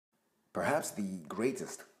Perhaps the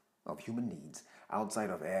greatest of human needs, outside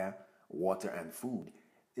of air, water, and food,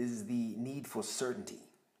 is the need for certainty,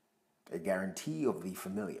 a guarantee of the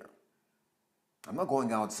familiar. I'm not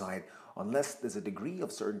going outside unless there's a degree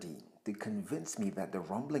of certainty to convince me that the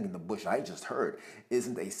rumbling in the bush I just heard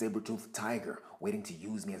isn't a saber-toothed tiger waiting to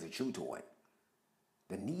use me as a chew toy.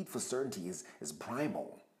 The need for certainty is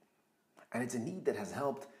primal, and it's a need that has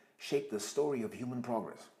helped shape the story of human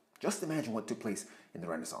progress. Just imagine what took place in the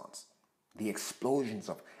Renaissance. The explosions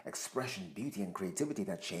of expression, beauty, and creativity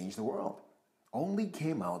that changed the world only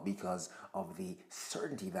came out because of the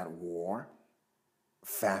certainty that war,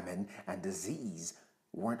 famine, and disease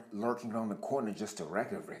weren't lurking around the corner just to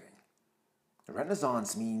wreck everything. The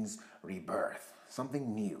Renaissance means rebirth,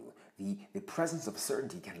 something new. The presence of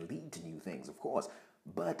certainty can lead to new things, of course,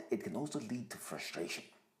 but it can also lead to frustration,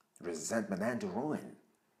 resentment, and to ruin.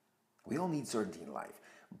 We all need certainty in life,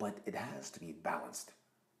 but it has to be balanced.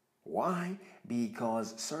 Why?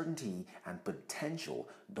 Because certainty and potential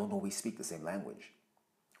don't always speak the same language.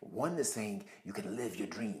 One is saying you can live your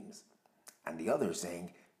dreams, and the other is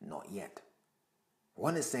saying not yet.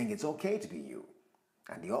 One is saying it's okay to be you,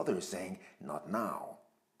 and the other is saying not now.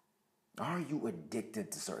 Are you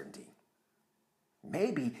addicted to certainty?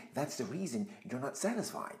 Maybe that's the reason you're not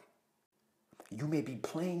satisfied. You may be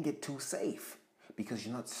playing it too safe because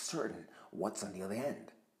you're not certain what's on the other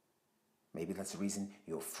end. Maybe that's the reason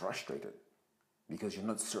you're frustrated because you're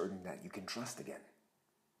not certain that you can trust again.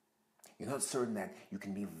 You're not certain that you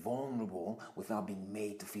can be vulnerable without being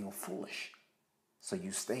made to feel foolish. So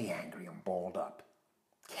you stay angry and balled up,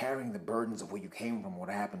 carrying the burdens of where you came from, what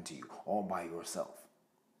happened to you, all by yourself.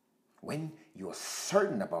 When you're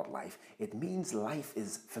certain about life, it means life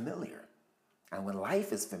is familiar. And when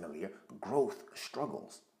life is familiar, growth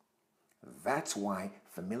struggles. That's why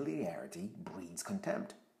familiarity breeds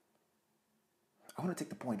contempt. I want to take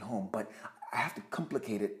the point home, but I have to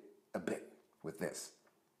complicate it a bit with this.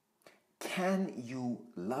 Can you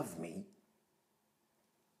love me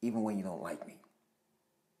even when you don't like me?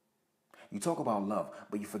 You talk about love,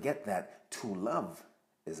 but you forget that to love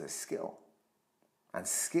is a skill. And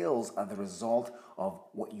skills are the result of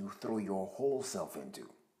what you throw your whole self into.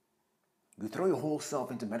 You throw your whole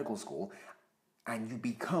self into medical school and you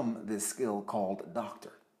become this skill called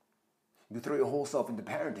doctor. You throw your whole self into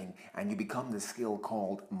parenting and you become this skill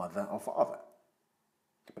called mother or father.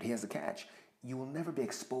 But here's the catch. You will never be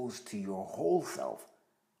exposed to your whole self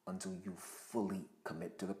until you fully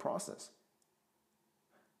commit to the process.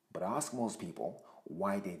 But ask most people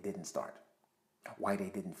why they didn't start, why they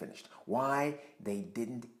didn't finish, why they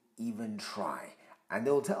didn't even try. And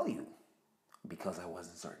they'll tell you, because I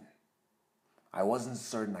wasn't certain. I wasn't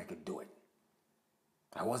certain I could do it.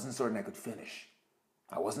 I wasn't certain I could finish.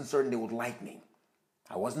 I wasn't certain they would like me.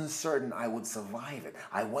 I wasn't certain I would survive it.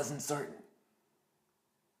 I wasn't certain.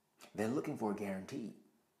 They're looking for a guarantee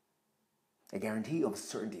of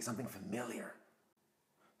certainty, something familiar.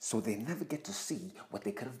 So they never get to see what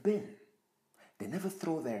they could have been. They never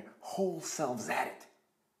throw their whole selves at it.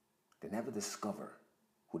 They never discover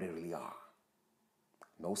who they really are.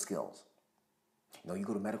 No skills. You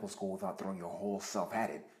go to medical school without throwing your whole self at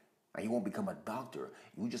it, and you won't become a doctor.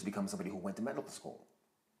 You just become somebody who went to medical school.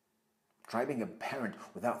 Try being a parent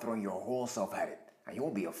without throwing your whole self at it, and you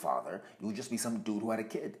won't be a father. You'll just be some dude who had a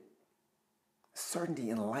kid.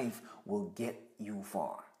 Certainty in life will get you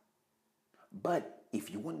far. But if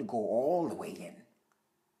you want to go all the way in,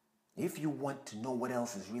 if you want to know what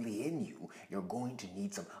else is really in you, you're going to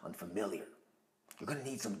need some unfamiliar. You're going to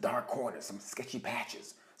need some dark corners, some sketchy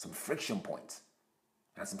patches, some friction points,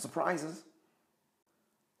 and some surprises.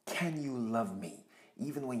 Can you love me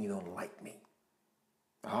even when you don't like me?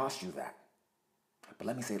 I asked you that. But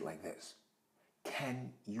let me say it like this.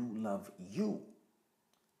 Can you love you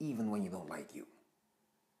even when you don't like you?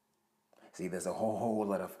 See, there's a whole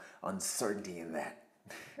lot of uncertainty in that.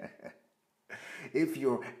 If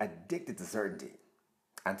you're addicted to certainty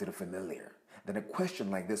and to the familiar, then a question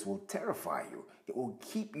like this will terrify you. It will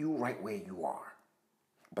keep you right where you are.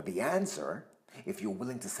 But the answer, if you're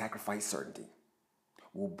willing to sacrifice certainty,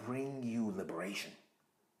 will bring you liberation.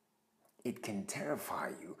 It can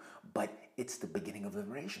terrify you, but it's the beginning of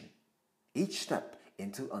liberation. Each step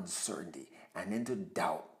into uncertainty and into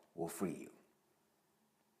doubt will free you.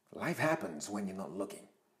 Life happens when you're not looking,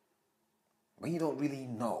 when you don't really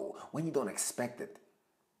know, when you don't expect it.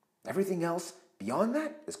 Everything else beyond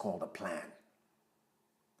that is called a plan.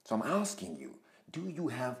 So I'm asking you, do you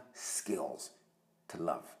have skills to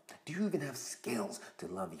love? Do you even have skills to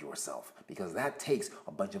love yourself? Because that takes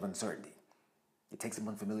a bunch of uncertainty. It takes some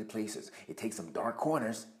unfamiliar places. It takes some dark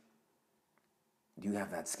corners. Do you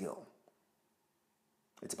have that skill?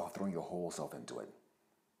 It's about throwing your whole self into it.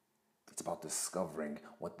 It's about discovering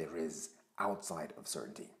what there is outside of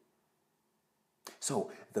certainty.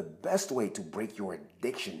 So, the best way to break your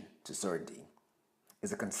addiction to certainty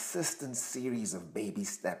is a consistent series of baby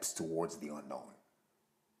steps towards the unknown.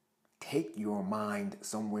 Take your mind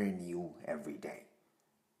somewhere new every day.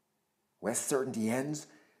 Where certainty ends,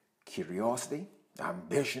 curiosity,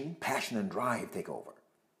 ambition, passion, and drive take over.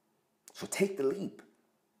 So take the leap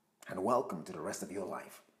and welcome to the rest of your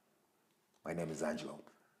life. My name is Angelo,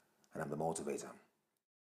 and I'm the Motivator.